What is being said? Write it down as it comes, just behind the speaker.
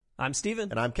I'm Steven.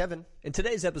 And I'm Kevin. In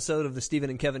today's episode of the Steven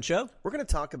and Kevin Show, we're going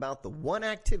to talk about the one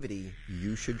activity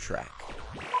you should track.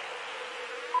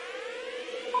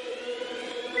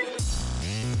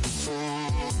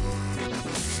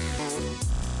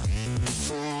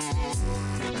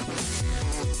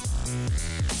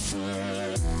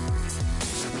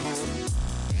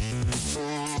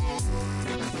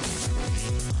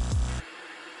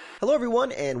 Hello,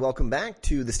 everyone, and welcome back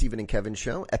to the Steven and Kevin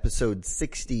Show, episode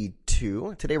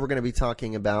 62. Today, we're going to be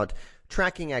talking about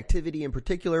tracking activity. In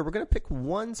particular, we're going to pick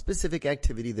one specific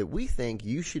activity that we think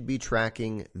you should be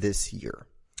tracking this year.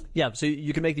 Yeah, so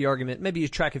you can make the argument, maybe you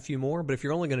track a few more, but if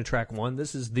you're only going to track one,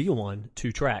 this is the one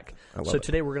to track. So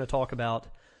today, we're going to talk about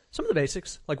some of the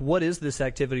basics, like what is this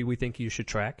activity we think you should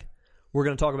track? We're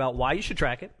going to talk about why you should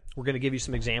track it. We're going to give you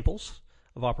some examples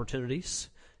of opportunities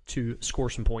to score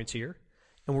some points here.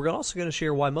 And we're also going to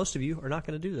share why most of you are not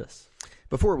going to do this.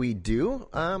 Before we do,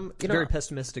 very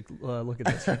pessimistic look at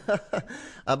this.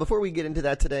 Before we get into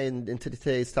that today and into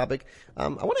today's topic, I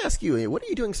want to ask you, what are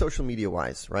you doing social media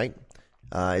wise, right?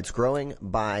 It's growing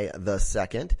by the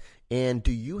second. And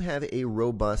do you have a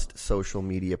robust social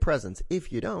media presence?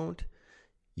 If you don't,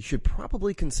 you should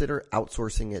probably consider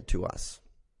outsourcing it to us.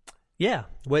 Yeah,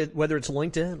 whether it's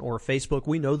LinkedIn or Facebook,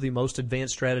 we know the most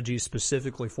advanced strategies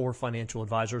specifically for financial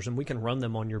advisors, and we can run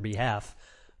them on your behalf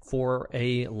for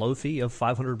a low fee of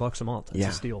 $500 a month. That's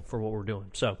a steal for what we're doing.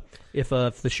 So if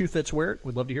the shoe fits, wear it.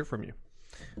 We'd love to hear from you.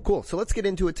 Cool. So let's get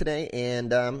into it today.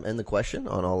 And the question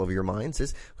on all of your minds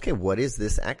is, okay, what is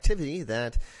this activity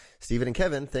that Steven and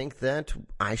Kevin think that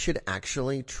I should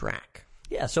actually track?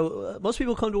 Yeah, so most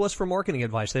people come to us for marketing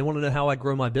advice. They want to know how I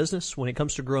grow my business. When it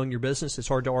comes to growing your business, it's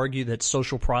hard to argue that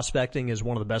social prospecting is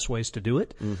one of the best ways to do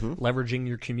it, leveraging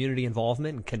your community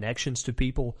involvement and connections to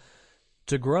people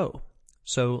to grow.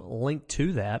 So linked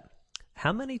to that,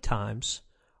 how many times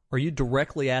are you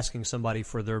directly asking somebody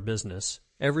for their business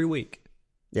every week?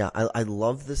 Yeah, I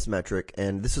love this metric,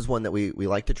 and this is one that we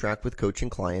like to track with coaching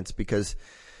clients because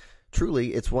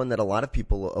truly, it's one that a lot of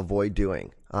people avoid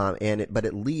doing, but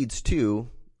it leads to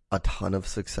a ton of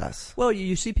success. Well,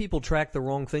 you see people track the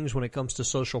wrong things when it comes to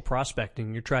social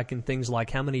prospecting. You're tracking things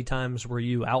like how many times were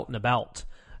you out and about,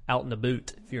 out in a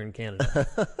boot, if you're in Canada.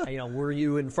 Were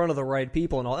you in front of the right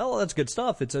people and all? Oh, that's good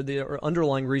stuff. It's the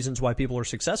underlying reasons why people are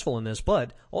successful in this.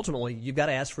 But ultimately, you've got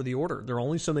to ask for the order. There are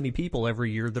only so many people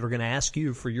every year that are going to ask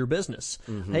you for your business.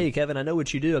 Hey, Kevin, I know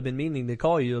what you do. I've been meaning to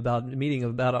call you about a meeting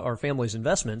about our family's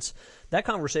investments. That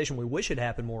conversation, we wish it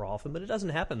happened more often, but it doesn't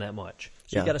happen that much.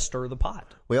 So you've got to stir the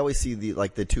pot. We always see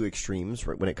the two extremes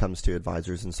when it comes to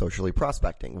advisors and socially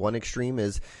prospecting. One extreme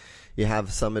is you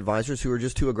have some advisors who are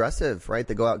just too aggressive, right?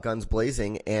 They go out guns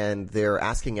blazing and they're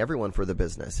asking everyone for the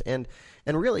business. And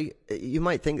really, you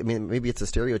might think, maybe it's a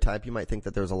stereotype. You might think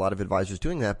that there's a lot of advisors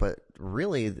doing that, but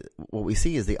really what we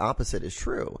see is the opposite is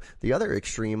true. The other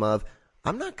extreme of,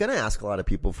 I'm not going to ask a lot of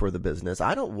people for the business.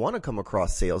 I don't want to come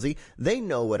across salesy. They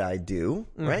know what I do,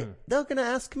 right? They're going to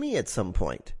ask me at some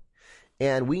point.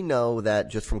 And we know that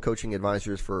just from coaching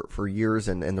advisors for years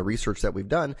and the research that we've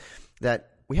done, that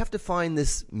we have to find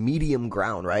this medium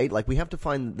ground, right? Like we have to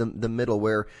find the middle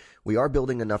where we are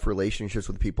building enough relationships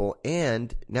with people,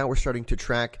 and now we're starting to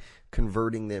track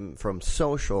converting them from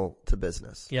social to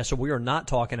business. Yeah, so we are not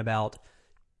talking about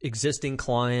existing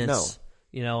clients.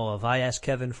 No. If I ask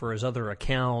Kevin for his other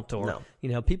account or,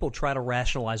 people try to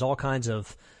rationalize all kinds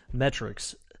of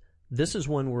metrics. This is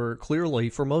when we're clearly,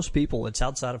 for most people, it's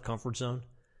outside of comfort zone.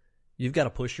 You've got to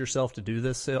push yourself to do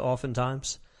this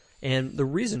oftentimes. And the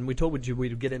reason we told you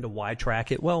we'd get into why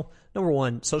track it, well, number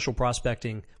one, social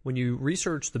prospecting, when you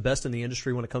research the best in the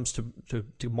industry when it comes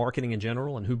to marketing in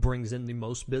general and who brings in the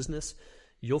most business,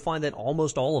 you'll find that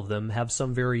almost all of them have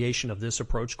some variation of this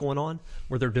approach going on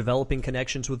where they're developing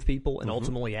connections with people and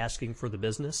ultimately asking for the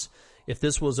business. If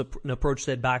this was an approach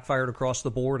that backfired across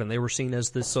the board and they were seen as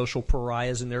the social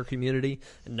pariahs in their community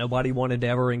and nobody wanted to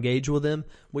ever engage with them,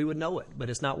 we would know it.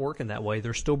 But it's not working that way.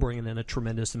 They're still bringing in a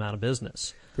tremendous amount of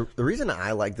business. The reason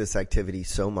I like this activity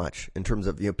so much in terms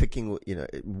of picking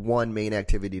one main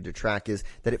activity to track is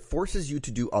that it forces you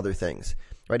to do other things.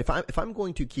 Right? If I'm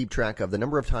going to keep track of the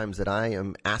number of times that I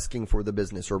am asking for the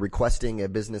business or requesting a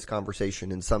business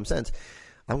conversation in some sense,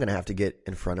 I'm going to have to get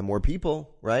in front of more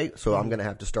people, right? So I'm going to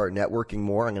have to start networking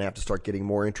more. I'm going to have to start getting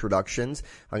more introductions.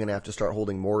 I'm going to have to start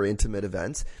holding more intimate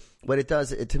events. What it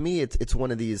does, to me, it's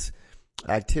one of these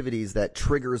activities that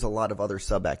triggers a lot of other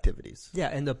sub-activities. Yeah,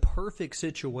 and the perfect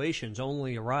situations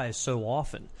only arise so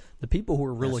often. The people who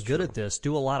are really good at this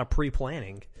do a lot of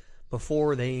pre-planning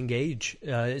before they engage.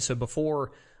 So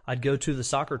before I'd go to the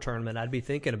soccer tournament, I'd be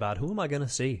thinking about, who am I going to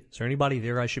see? Is there anybody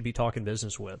there I should be talking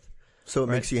business with? So it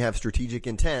makes you have strategic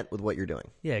intent with what you're doing.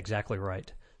 Yeah, exactly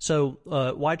right. So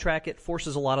why track it?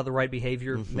 Forces a lot of the right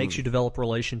behavior, makes you develop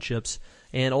relationships,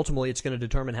 and ultimately it's going to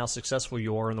determine how successful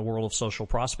you are in the world of social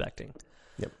prospecting.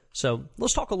 Yep. So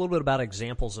let's talk a little bit about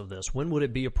examples of this. When would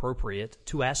it be appropriate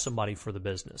to ask somebody for the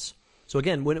business? So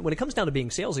again, when it comes down to being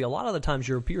salesy, a lot of the times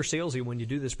you're pure salesy when you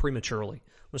do this prematurely.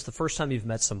 When it's the first time you've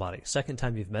met somebody, second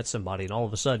time you've met somebody, and all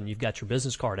of a sudden you've got your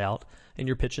business card out and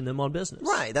you're pitching them on business.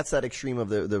 Right. That's that extreme of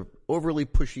the overly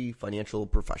pushy financial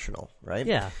professional, right?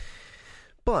 Yeah.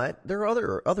 But there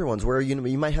are other ones where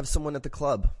you might have someone at the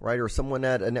club, right, or someone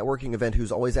at a networking event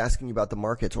who's always asking you about the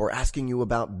markets or asking you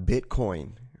about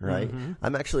Bitcoin, right?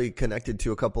 I'm actually connected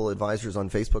to a couple advisors on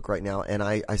Facebook right now, and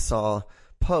I saw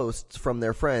posts from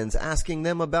their friends asking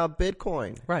them about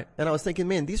Bitcoin. Right. And I was thinking,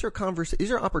 man, these are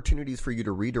opportunities for you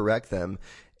to redirect them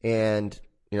and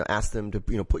ask them to,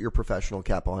 put your professional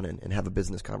cap on and have a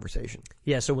business conversation.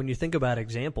 Yeah. So when you think about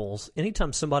examples,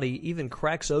 anytime somebody even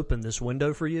cracks open this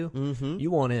window for you, you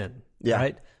want in. Yeah.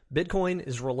 Right. Bitcoin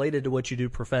is related to what you do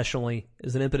professionally,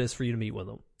 is an impetus for you to meet with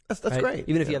them. That's right? great.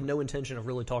 Even if you have no intention of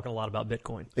really talking a lot about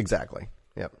Bitcoin. Exactly.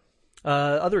 Yep.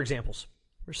 Other examples.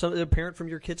 Or a parent from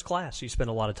your kid's class you spend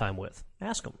a lot of time with.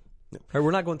 Ask them. Yep. Right,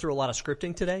 we're not going through a lot of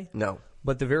scripting today. No.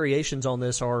 But the variations on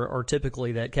this are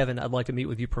typically that, Kevin, I'd like to meet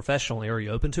with you professionally. Are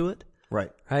you open to it? Right.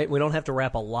 Right. We don't have to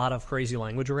wrap a lot of crazy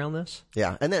language around this.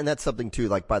 Yeah. And then that's something too,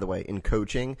 like, by the way, in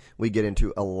coaching, we get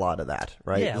into a lot of that,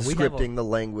 right? Yeah, the scripting, the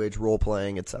language, role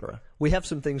playing, etc. We have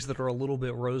some things that are a little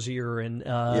bit rosier and,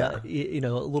 a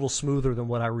little smoother than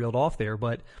what I reeled off there.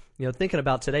 But, thinking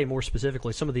about today more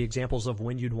specifically, some of the examples of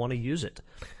when you'd want to use it.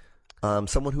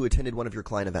 Someone who attended one of your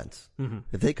client events.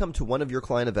 If they come to one of your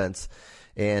client events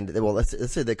and,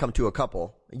 let's say they come to a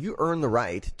couple, you earn the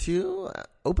right to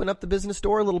open up the business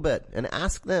door a little bit and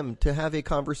ask them to have a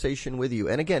conversation with you.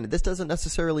 And again, this doesn't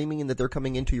necessarily mean that they're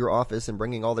coming into your office and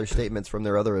bringing all their statements from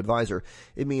their other advisor.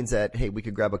 It means that, hey, we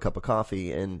could grab a cup of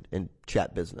coffee and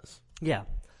chat business. Yeah.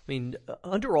 I mean,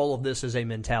 under all of this is a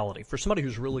mentality. For somebody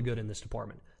who's really good in this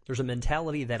department, there's a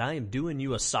mentality that I am doing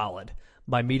you a solid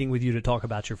by meeting with you to talk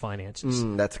about your finances.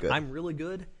 That's good. I'm really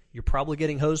good. You're probably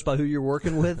getting hosed by who you're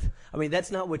working with. I mean, that's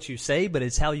not what you say, but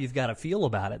it's how you've got to feel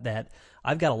about it, that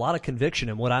I've got a lot of conviction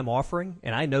in what I'm offering,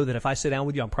 and I know that if I sit down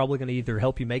with you, I'm probably going to either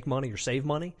help you make money or save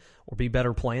money or be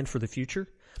better planned for the future.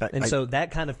 So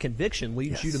that kind of conviction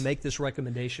leads you to make this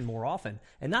recommendation more often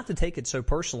and not to take it so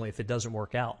personally if it doesn't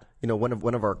work out.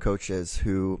 One of our coaches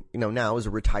who, now is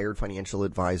a retired financial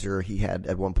advisor. He had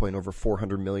at one point over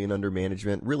 400 million under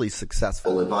management, really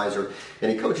successful advisor,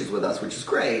 and he coaches with us, which is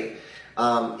great.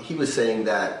 He was saying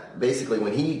that basically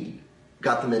when he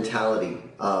got the mentality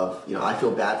of, I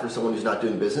feel bad for someone who's not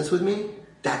doing business with me,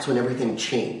 that's when everything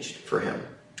changed for him.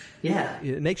 Yeah.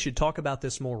 It makes you talk about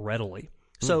this more readily.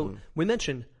 So we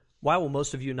mentioned, why will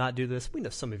most of you not do this? We know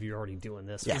some of you are already doing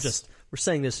this. Yes. We're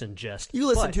saying this in jest. You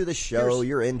listen to the show,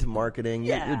 you're into marketing,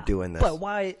 you're doing this. But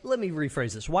why, let me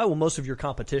rephrase this. Why will most of your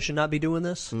competition not be doing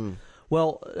this?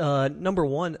 Well, number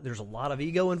one, there's a lot of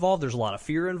ego involved. There's a lot of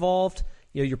fear involved.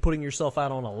 You're putting yourself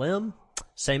out on a limb.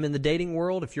 Same in the dating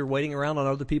world. If you're waiting around on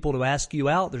other people to ask you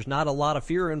out, there's not a lot of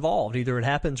fear involved. Either it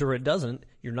happens or it doesn't.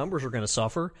 Your numbers are going to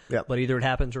suffer, but either it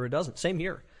happens or it doesn't. Same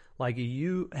here. Like,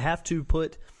 you have to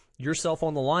put yourself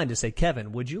on the line to say,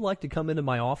 Kevin, would you like to come into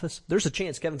my office? There's a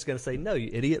chance Kevin's going to say, no, you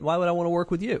idiot. Why would I want to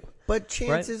work with you? But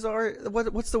chances are,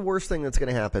 what's the worst thing that's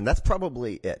going to happen? That's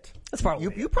probably it. That's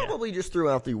probably you probably just threw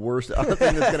out the worst thing that's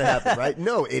going to happen, right?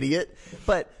 No, idiot.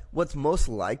 But what's most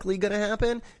likely going to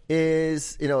happen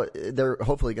is, they're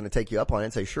hopefully going to take you up on it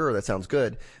and say, sure, that sounds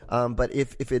good. But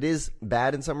if it is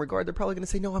bad in some regard, they're probably going to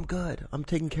say, no, I'm good. I'm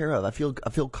taken care of. I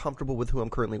feel comfortable with who I'm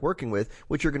currently working with,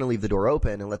 which you're going to leave the door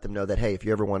open and let them know that, hey, if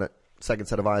you ever want a second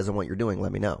set of eyes on what you're doing,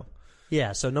 let me know.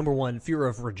 Yeah. So number one, fear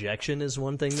of rejection is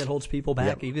one thing that holds people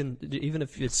back. Even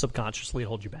if it's subconsciously, it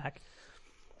holds you back.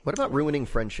 What about ruining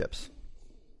friendships?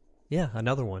 Yeah.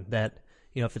 Another one that,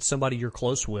 if it's somebody you're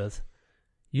close with,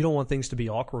 you don't want things to be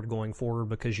awkward going forward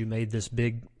because you made this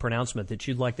big pronouncement that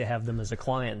you'd like to have them as a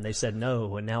client and they said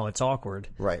no and now it's awkward.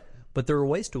 Right. But there are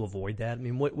ways to avoid that. I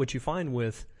mean, what you find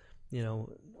with,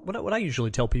 what I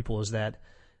usually tell people is that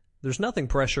there's nothing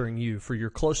pressuring you for your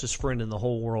closest friend in the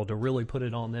whole world to really put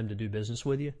it on them to do business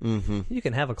with you. You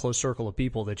can have a close circle of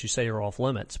people that you say are off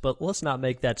limits, but let's not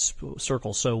make that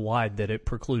circle so wide that it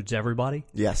precludes everybody.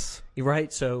 Yes.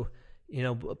 Right? So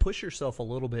push yourself a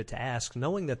little bit to ask,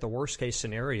 knowing that the worst case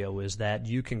scenario is that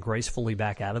you can gracefully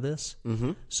back out of this.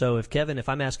 Mm-hmm. So if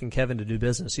I'm asking Kevin to do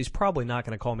business, he's probably not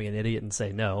going to call me an idiot and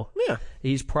say no. Yeah.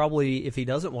 He's probably, if he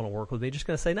doesn't want to work with me, just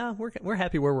going to say, no, we're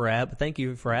happy where we're at, but thank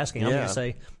you for asking. I'm going to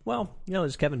say, well,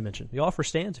 as Kevin mentioned, the offer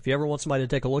stands. If you ever want somebody to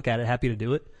take a look at it, happy to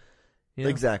do it.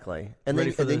 Exactly. And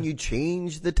then you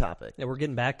change the topic. Yeah, we're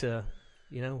getting back to,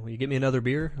 will you get me another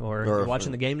beer, or you're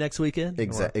watching the game next weekend?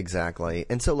 Exactly.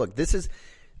 And so look,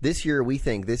 this year we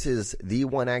think this is the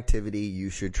one activity you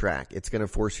should track. It's going to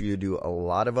force you to do a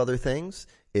lot of other things.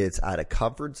 It's out of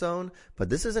comfort zone, but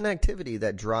this is an activity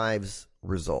that drives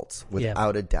results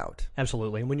without a doubt.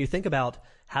 Absolutely. And when you think about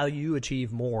how you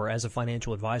achieve more as a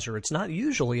financial advisor, it's not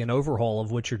usually an overhaul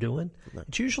of what you're doing. No.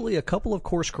 It's usually a couple of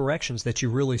course corrections that you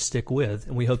really stick with,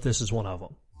 and we hope this is one of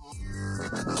them.